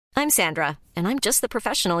I'm Sandra, and I'm just the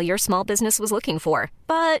professional your small business was looking for.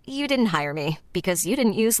 But you didn't hire me because you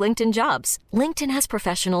didn't use LinkedIn Jobs. LinkedIn has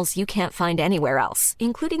professionals you can't find anywhere else,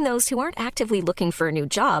 including those who aren't actively looking for a new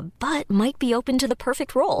job, but might be open to the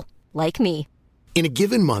perfect role, like me. In a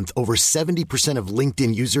given month, over 70% of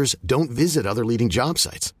LinkedIn users don't visit other leading job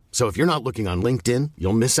sites. So if you're not looking on LinkedIn,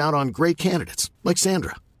 you'll miss out on great candidates like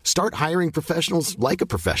Sandra. Start hiring professionals like a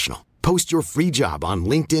professional. Post your free job on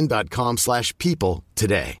linkedin.com/people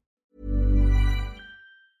today.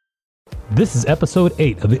 This is episode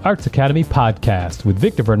 8 of the Arts Academy podcast with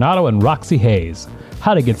Victor Varnado and Roxy Hayes.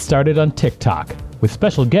 How to get started on TikTok with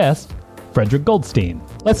special guest Frederick Goldstein.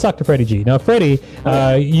 Let's talk to Freddie G. Now, Freddie,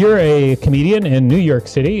 you're a comedian in New York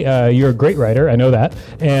City. You're a great writer. I know that.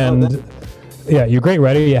 And yeah, you're a great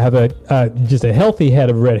writer. You have just a healthy head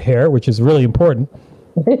of red hair, which is really important.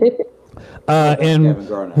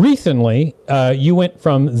 And recently, you went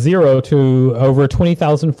from 0 to over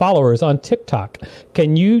 20,000 followers on TikTok.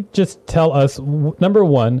 Can you just tell us, number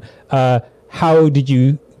one, how did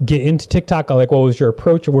you get into TikTok? Like, what was your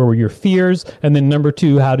approach? Where were your fears? And then number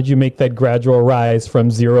two, how did you make that gradual rise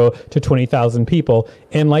from 0 to 20,000 people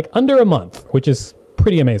in like under a month, which is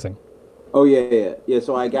pretty amazing? Oh, yeah.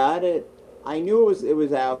 So I got it. I knew it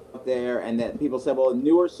was out there, and that people said, well,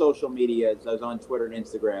 newer social media, I was on Twitter and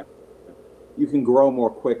Instagram, you can grow more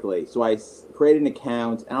quickly. So I created an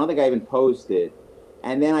account, and I don't think I even posted.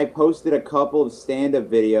 And then I posted a couple of stand-up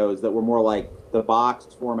videos that were more like the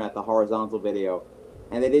boxed format, the horizontal video,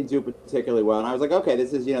 and they didn't do particularly well. And I was like, okay,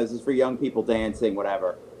 this is for young people dancing,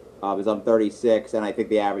 whatever. Because I'm 36, and I think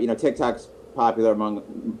the average, TikTok's popular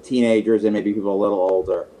among teenagers and maybe people a little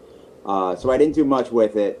older. So I didn't do much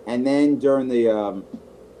with it. And then during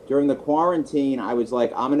the quarantine, I was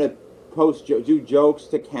like, I'm gonna do jokes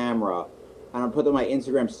to camera, and I'll put them on my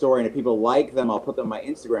Instagram story, and if people like them, I'll put them on my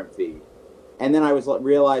Instagram feed. And then I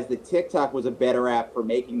realized that TikTok was a better app for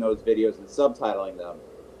making those videos and subtitling them.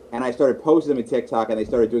 And I started posting them in TikTok, and they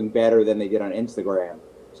started doing better than they did on Instagram.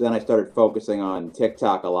 So then I started focusing on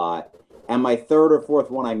TikTok a lot. And my third or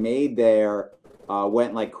fourth one I made there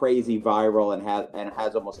went like crazy viral and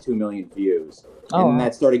has almost 2 million views. And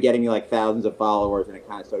that started getting me like thousands of followers, and it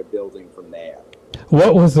kind of started building from there.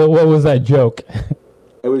 What was that joke?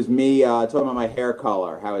 It was me talking about my hair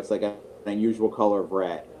color, how it's like an unusual color of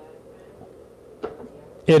red.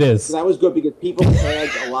 It is. So that was good because people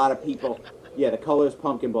tagged a lot of people. Yeah, the color is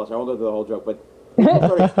pumpkin blush. I won't go through the whole joke, but people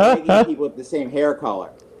started tagging people with the same hair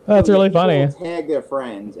color. That's so really funny. People tag their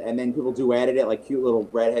friends, and then people duetted it, like cute little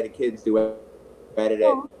redheaded kids duetted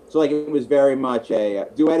it. So like it was very much a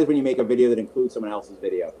duet is when you make a video that includes someone else's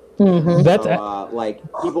video. Mm-hmm. That's like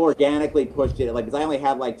people organically pushed it. Like, because I only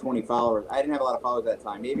had like 20 followers. I didn't have a lot of followers at that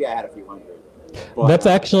time. Maybe I had a few hundred. But, that's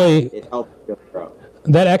actually it helped grow.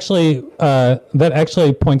 That actually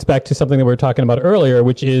points back to something that we were talking about earlier,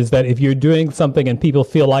 which is that if you're doing something and people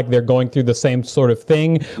feel like they're going through the same sort of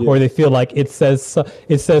thing, or they feel like it says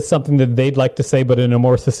something that they'd like to say, but in a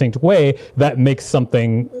more succinct way, that makes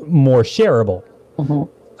something more shareable. Mm-hmm.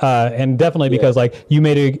 And definitely because like you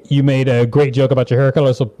made a great joke about your hair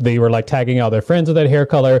color, so they were like tagging all their friends with that hair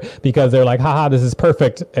color because they're like, haha, this is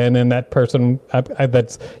perfect. And then that person,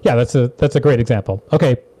 that's a great example.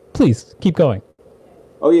 Okay, please keep going.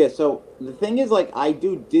 Oh yeah, so the thing is, like, I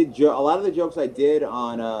did a lot of the jokes I did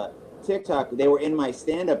on TikTok, they were in my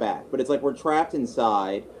stand-up act, but it's like we're trapped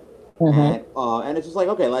inside, and it's just like,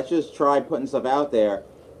 okay, let's just try putting stuff out there,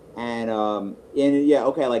 and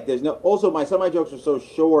like there's no. Also, some of my jokes are so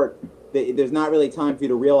short that there's not really time for you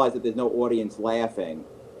to realize that there's no audience laughing.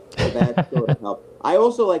 So that sort of helps. I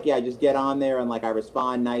also I just get on there and like I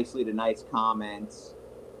respond nicely to nice comments,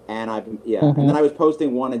 and and then I was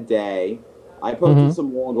posting one a day. I posted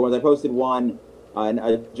some longer ones. I posted one,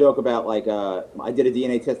 a joke about I did a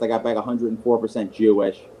DNA test. I got back 104%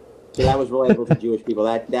 Jewish, so that was relatable to Jewish people.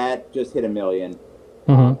 That just hit 1 million,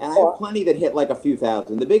 and I have plenty that hit like a few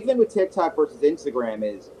thousand. The big thing with TikTok versus Instagram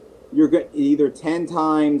is you're good. Either 10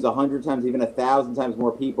 times, 100 times, even 1,000 times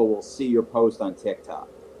more people will see your post on TikTok.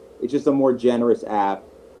 It's just a more generous app,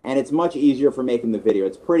 and it's much easier for making the video.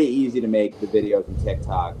 It's pretty easy to make the videos in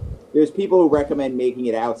TikTok. There's people who recommend making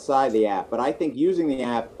it outside the app, but I think using the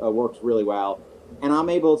app works really well. And I'm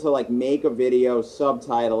able to make a video,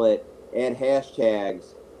 subtitle it, add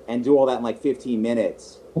hashtags, and do all that in 15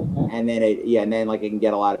 minutes. And then it can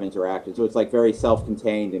get a lot of interaction. So it's very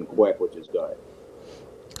self-contained and quick, which is good.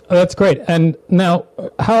 That's great. And now,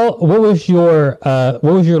 what was your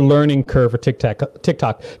learning curve for TikTok?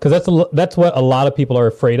 Because that's what a lot of people are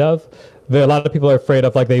afraid of. A lot of people are afraid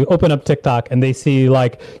of they open up TikTok and they see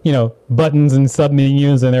buttons and sub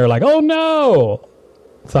menus and they're like, oh no.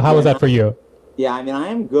 So how was that for you? Yeah, I mean, I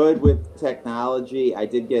am good with technology. I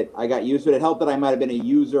got used to it. It helped that I might have been a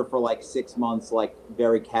user for like 6 months, like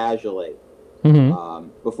very casually,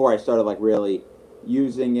 before I started like really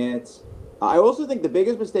using it. I also think the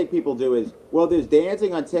biggest mistake people do is, well, there's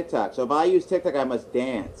dancing on TikTok. So if I use TikTok, I must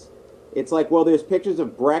dance. It's like, well, there's pictures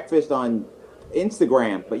of breakfast on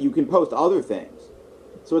Instagram, but you can post other things.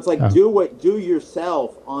 So it's like, do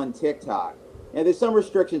yourself on TikTok. And there's some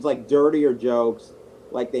restrictions like dirtier jokes,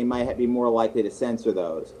 like they might be more likely to censor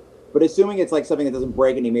those. But assuming it's like something that doesn't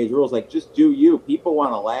break any major rules, like just do you. People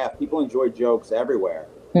want to laugh. People enjoy jokes everywhere.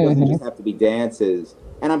 It doesn't just have to be dances.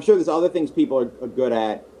 And I'm sure there's other things people are good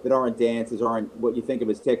at that aren't dances, aren't what you think of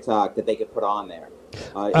as TikTok that they could put on there.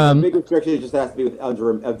 The big restriction just has to be with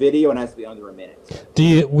under a video and has to be under a minute. Do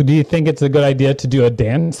you think it's a good idea to do a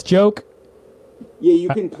dance joke? Yeah, you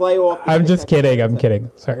can play off. I'm just kidding. I'm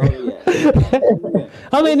kidding. Sorry. Oh, yeah.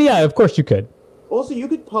 I mean, yeah, of course you could. Also, you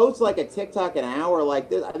could post like a TikTok an hour like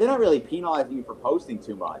this. They're not really penalizing you for posting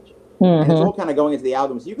too much. And it's all kind of going into the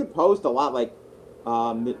algorithm. So you could post a lot. Like,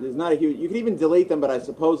 there's not a huge. You could even delete them, but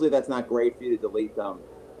supposedly that's not great for you to delete them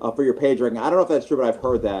for your page ranking. I don't know if that's true, but I've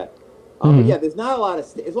heard that. But yeah, there's not a lot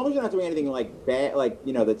of. As long as you're not doing anything like bad, like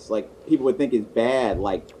that's like people would think is bad.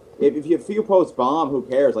 Like if you post bomb, who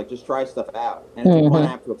cares? Like just try stuff out, and it's a fun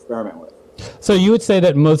app to experiment with. So you would say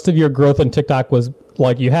that most of your growth on TikTok was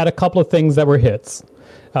like you had a couple of things that were hits,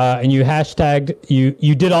 and you hashtagged.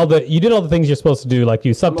 You did all the things you're supposed to do. Like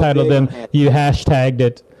you subtitled them, you hashtagged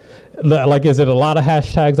it. Like, is it a lot of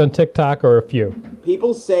hashtags on TikTok or a few?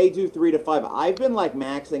 People say do 3 to 5. I've been like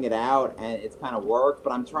maxing it out, and it's kind of worked.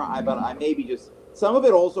 But I'm trying. But I maybe just some of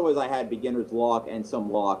it also is I had beginner's luck and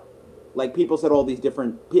some luck. Like people said all these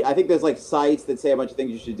different. I think there's like sites that say a bunch of things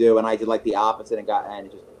you should do, and I did like the opposite and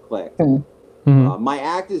it just clicked. My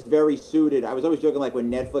act is very suited. I was always joking like when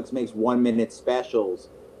Netflix makes 1 minute specials,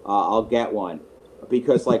 I'll get one.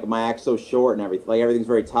 Because like my act's so short and everything, like everything's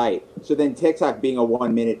very tight. So then TikTok being a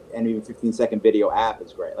 1 minute and even 15-second video app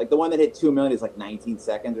is great. Like the one that hit 2 million is like 19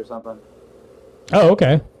 seconds or something. Oh,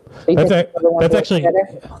 okay. That's actually.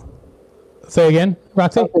 Say again,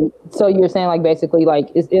 Roxy. So you're saying like basically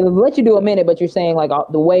like it'll let you do a minute, but you're saying like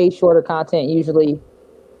the way shorter content usually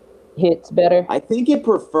hits better. I think it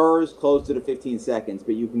prefers closer to 15 seconds,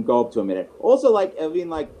 but you can go up to a minute. Also, like I mean,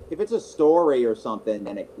 like if it's a story or something,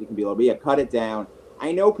 then it can be a little bit. Yeah, cut it down.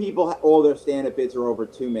 I know people all their stand-up bits are over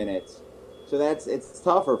 2 minutes, so it's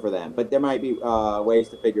tougher for them. But there might be ways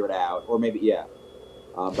to figure it out, or maybe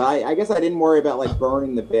But I guess I didn't worry about like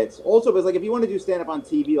burning the bits. Also, it was like if you want to do stand-up on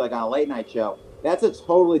TV, like on a late night show, that's a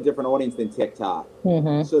totally different audience than TikTok.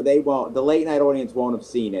 So the late night audience won't have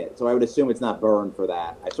seen it. So I would assume it's not burned for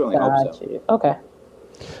that. I certainly hope so. Okay,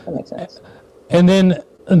 that makes sense. And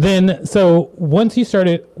then so once you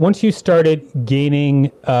started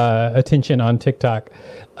gaining attention on TikTok,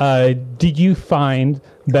 did you find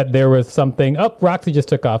that there was something? Oh, Roxy just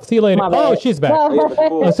took off. See you later. Oh, she's back. You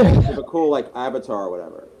have a cool like avatar or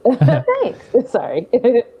whatever. Thanks. Sorry.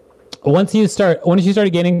 Once you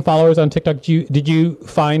started gaining followers on TikTok, did you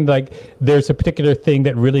find like there's a particular thing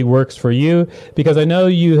that really works for you? Because I know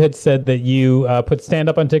you had said that you put stand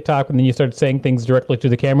up on TikTok and then you started saying things directly to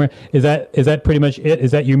the camera. Is that pretty much it? Is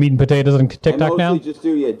that your meat and potatoes on TikTok now? I mostly just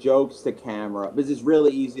do jokes to camera because it's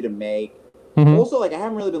really easy to make. Also, like I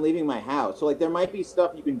haven't really been leaving my house, so like there might be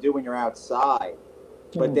stuff you can do when you're outside,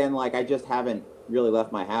 but then like I just haven't really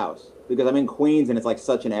left my house because I'm in Queens and it's like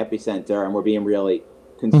such an epicenter, and we're being really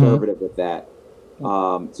conservative with that.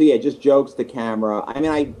 So yeah, just jokes to camera. I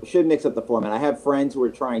mean, I should mix up the format. I have friends who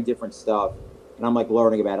are trying different stuff, and I'm like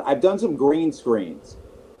learning about it. I've done some green screens.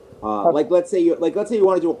 Like let's say you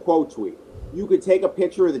want to do a quote tweet. You could take a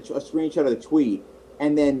picture of a screenshot of the tweet,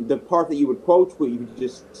 and then the part that you would quote tweet, you could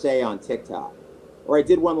just say on TikTok. Or I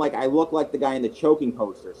did one like I look like the guy in the choking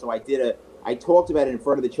poster. So I talked about it in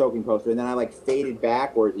front of the choking poster, and then I like faded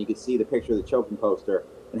backwards, and you could see the picture of the choking poster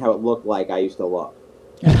and how it looked like I used to look.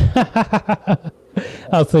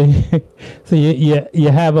 So you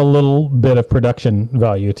have a little bit of production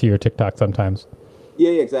value to your TikTok sometimes. Yeah,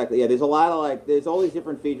 exactly. Yeah, there's a lot of there's all these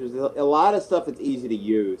different features. There's a lot of stuff that's easy to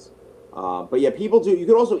use. But yeah, people do. You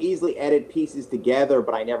could also easily edit pieces together,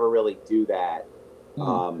 but I never really do that.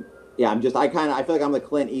 Yeah, I feel like I'm the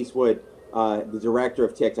Clint Eastwood, the director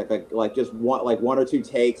of TikTok. Like just one or two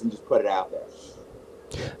takes and just put it out there.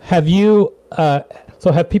 Have you?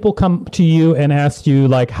 So have people come to you and asked you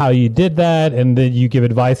like how you did that, and then you give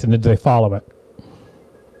advice, and did they follow it?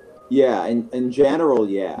 Yeah, in general,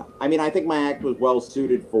 yeah. I mean, I think my act was well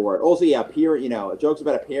suited for it. Also, yeah, jokes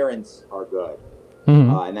about appearance are good.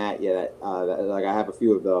 And like I have a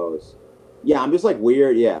few of those. Yeah, I'm just like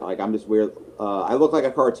weird. Yeah, like I'm just weird. I look like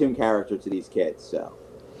a cartoon character to these kids. So.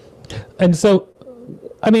 And so,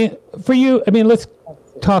 I mean, for you, I mean, let's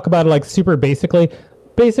talk about it like super basically.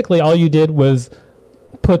 Basically, all you did was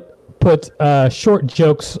put short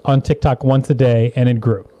jokes on TikTok once a day, and it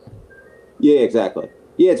grew. Yeah, exactly.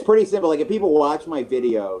 Yeah, it's pretty simple. Like if people watch my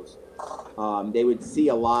videos, they would see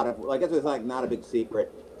a lot of like that's like not a big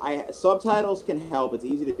secret. Subtitles can help. It's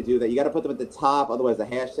easy to do that. You got to put them at the top, otherwise the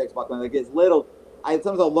hashtags block them. Like it's little.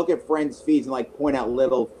 Sometimes I'll look at friends' feeds and like point out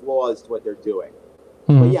little flaws to what they're doing.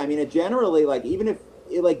 But yeah, I mean, generally, like even if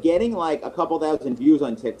like getting like a couple thousand views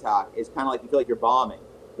on TikTok is kind of like you feel like you're bombing,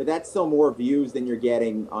 but that's still more views than you're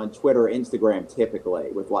getting on Twitter or Instagram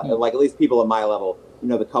typically with like at least people at my level,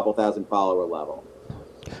 the couple thousand follower level.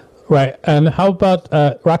 Right. And how about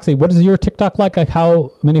Roxy? What is your TikTok like? Like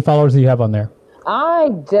how many followers do you have on there? I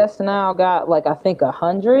just now got like I think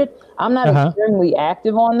 100. I'm not extremely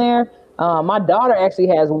active on there. My daughter actually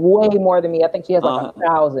has way more than me. I think she has like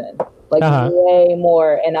 1,000. Like way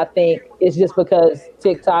more, and I think it's just because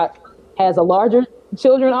TikTok has a larger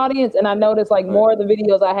children audience, and I noticed like more of the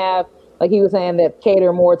videos I have, like he was saying, that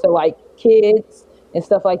cater more to like kids and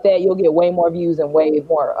stuff like that, you'll get way more views and way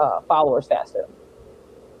more followers faster,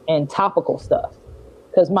 and topical stuff.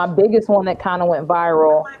 Because my biggest one that kind of went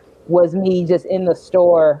viral was me just in the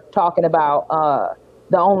store talking about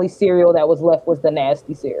the only cereal that was left was the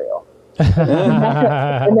nasty cereal,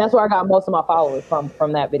 and that's where I got most of my followers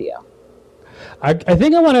from that video. I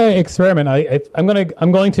think I want to experiment.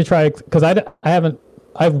 I'm going to try because I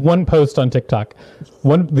have one post on TikTok.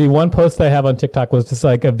 The one post I have on TikTok was just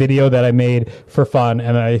like a video that I made for fun,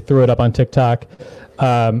 and I threw it up on TikTok,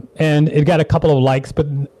 and it got a couple of likes, but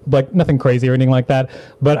like nothing crazy or anything like that.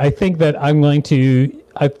 But I think that I'm going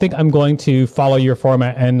to follow your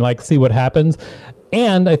format and like see what happens.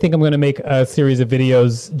 And I think I'm going to make a series of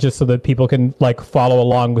videos just so that people can like follow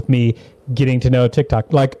along with me getting to know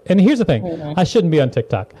TikTok. Like, and here's the thing, I shouldn't be on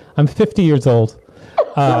TikTok. I'm 50 years old.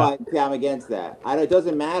 I'm against that. It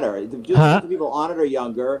doesn't matter. Just people on it or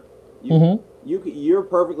younger. You're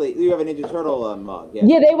perfectly. You have an Ninja Turtle mug.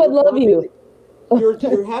 Yeah, they would love you.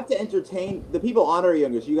 You have to entertain the people on it or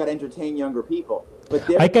younger. So you got to entertain younger people. But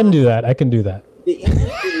I can do that. The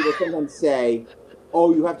industry will sometimes say,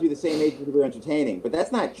 "Oh, you have to be the same age as people who are entertaining," but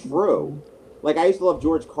that's not true. Like I used to love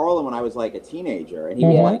George Carlin when I was like a teenager, and he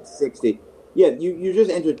was like 60. Yeah, you just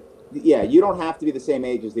enter. Yeah, you don't have to be the same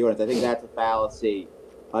age as the audience. I think that's a fallacy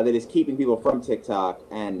that is keeping people from TikTok,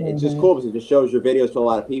 and it's just cool because it just shows your videos to a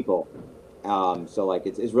lot of people. So like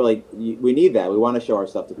it's really we need that. We want to show our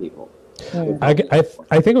stuff to people. I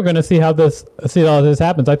think we're going to see how all this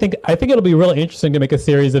happens. I think it'll be really interesting to make a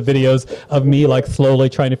series of videos of me like slowly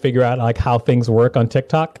trying to figure out like how things work on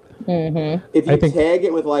TikTok. If you tag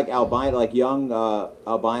it with like albino, like young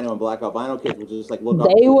albino and black albino kids, will just like look up.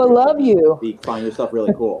 They will love you. Find your stuff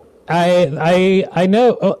really cool. I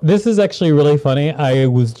know. Oh, this is actually really funny. I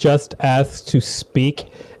was just asked to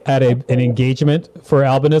speak at an engagement for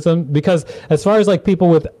albinism because as far as like people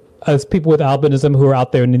with albinism who are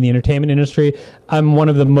out there in the entertainment industry, I'm one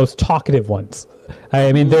of the most talkative ones.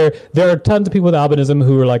 I mean, there are tons of people with albinism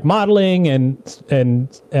who are like modeling and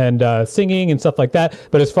singing and stuff like that.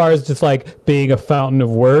 But as far as just like being a fountain of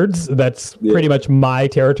words, that's pretty much my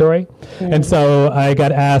territory. And so I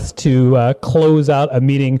got asked to close out a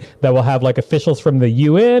meeting that will have like officials from the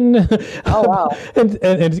UN. Oh wow!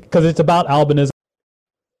 and because it's about albinism.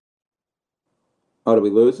 Oh, did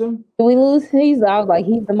we lose him? Did we lose? He's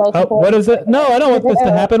the most. Oh, what is it? No, I don't want this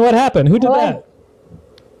to happen. What happened? Who did that?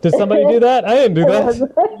 Did somebody do that? I didn't do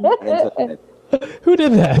that. Who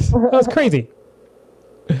did that? That was crazy.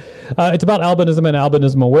 It's about albinism and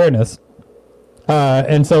albinism awareness.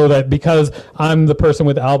 And so that because I'm the person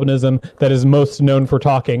with albinism that is most known for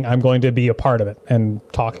talking, I'm going to be a part of it and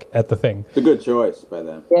talk at the thing. It's a good choice by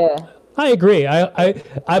them. Yeah. I agree.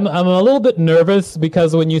 I'm a little bit nervous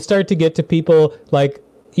because when you start to get to people like,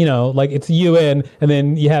 like it's UN and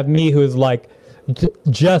then you have me who's like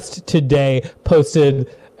just today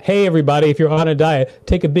posted, "Hey everybody, if you're on a diet,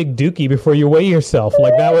 take a big dookie before you weigh yourself."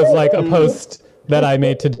 Like that was like a post that I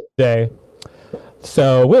made today.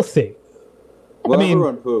 So we'll see. Well,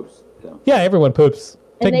 everyone poops. So. Yeah, everyone poops.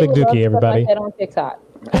 Take a big dookie, everybody. Like on TikTok.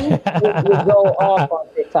 You go off on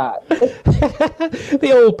TikTok.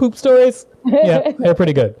 The old poop stories. Yeah, they're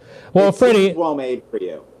pretty good. Well, Freddie, it's well made for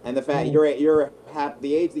you, and the fact you're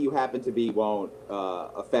the age that you happen to be won't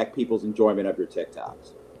affect people's enjoyment of your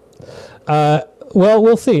TikToks. Well,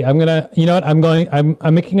 we'll see. I'm gonna,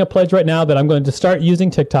 I'm making a pledge right now that I'm going to start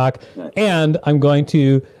using TikTok, and I'm going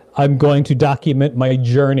to document my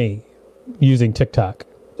journey using TikTok.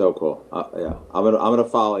 So cool. Yeah, I'm gonna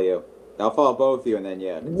follow you. I'll follow both of you, and then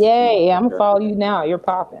Yeah, I'm gonna follow you now. You're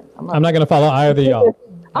popping. I'm not going to follow either of y'all.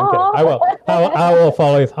 I will. I will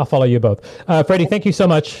follow. I'll follow you both. Freddie, thank you so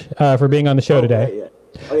much for being on the show today.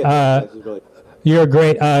 This is really You're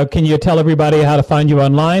great. Can you tell everybody how to find you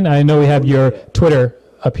online? I know we have your Twitter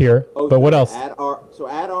up here, but what else? At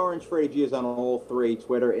Orange Freddie G is on all three: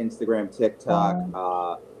 Twitter, Instagram,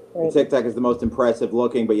 TikTok. TikTok is the most impressive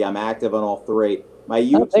looking, but yeah, I'm active on all three. My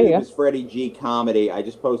YouTube is Freddie G Comedy. I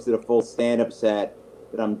just posted a full stand-up set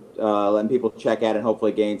that I'm letting people check out and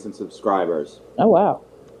hopefully gain some subscribers. Oh wow.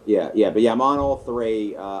 Yeah, but yeah, I'm on all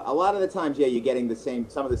three. A lot of the times, yeah, you're getting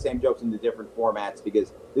some of the same jokes into different formats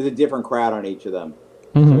because there's a different crowd on each of them.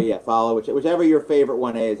 Mm-hmm. So yeah, follow whichever your favorite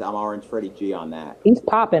one is. I'm Orange Freddie G on that. He's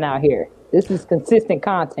popping out here. This is consistent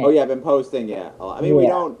content. Oh yeah, I've been posting. Yeah, I mean we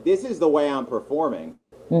don't. This is the way I'm performing.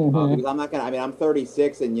 Because I'm not gonna. I mean, I'm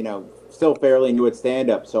 36 and still fairly new at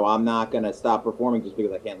stand-up, so I'm not gonna stop performing just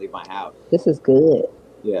because I can't leave my house. This is good.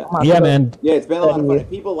 Yeah. Man. Yeah, it's been a lot of fun. If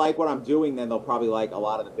people like what I'm doing, then they'll probably like a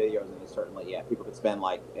lot of the videos, and certainly, people could spend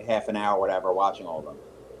like a half an hour or whatever watching all of them.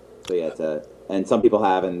 So yeah, and some people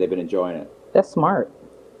have, and they've been enjoying it. That's smart.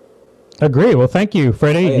 Agree. Well, thank you,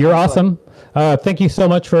 Freddie. You're awesome. Thank you so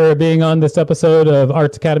much for being on this episode of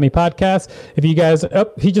Arts Academy Podcast. If you guys,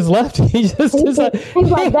 he just left. He's like, that's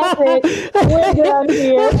it. We're done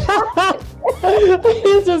here.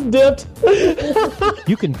 He just dipped.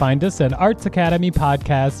 You can find us at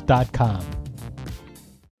artsacademypodcast.com.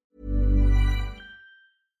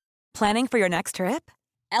 Planning for your next trip?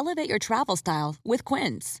 Elevate your travel style with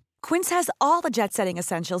Quince. Quince has all the jet-setting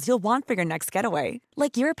essentials you'll want for your next getaway,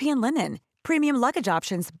 like European linen, premium luggage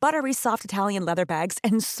options, buttery soft Italian leather bags,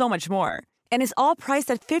 and so much more. And is all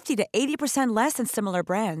priced at 50 to 80% less than similar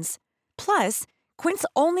brands. Plus, Quince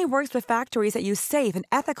only works with factories that use safe and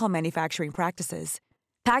ethical manufacturing practices.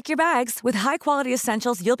 Pack your bags with high-quality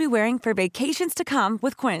essentials you'll be wearing for vacations to come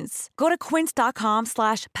with Quince. Go to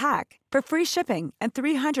quince.com/pack for free shipping and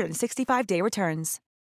 365-day returns.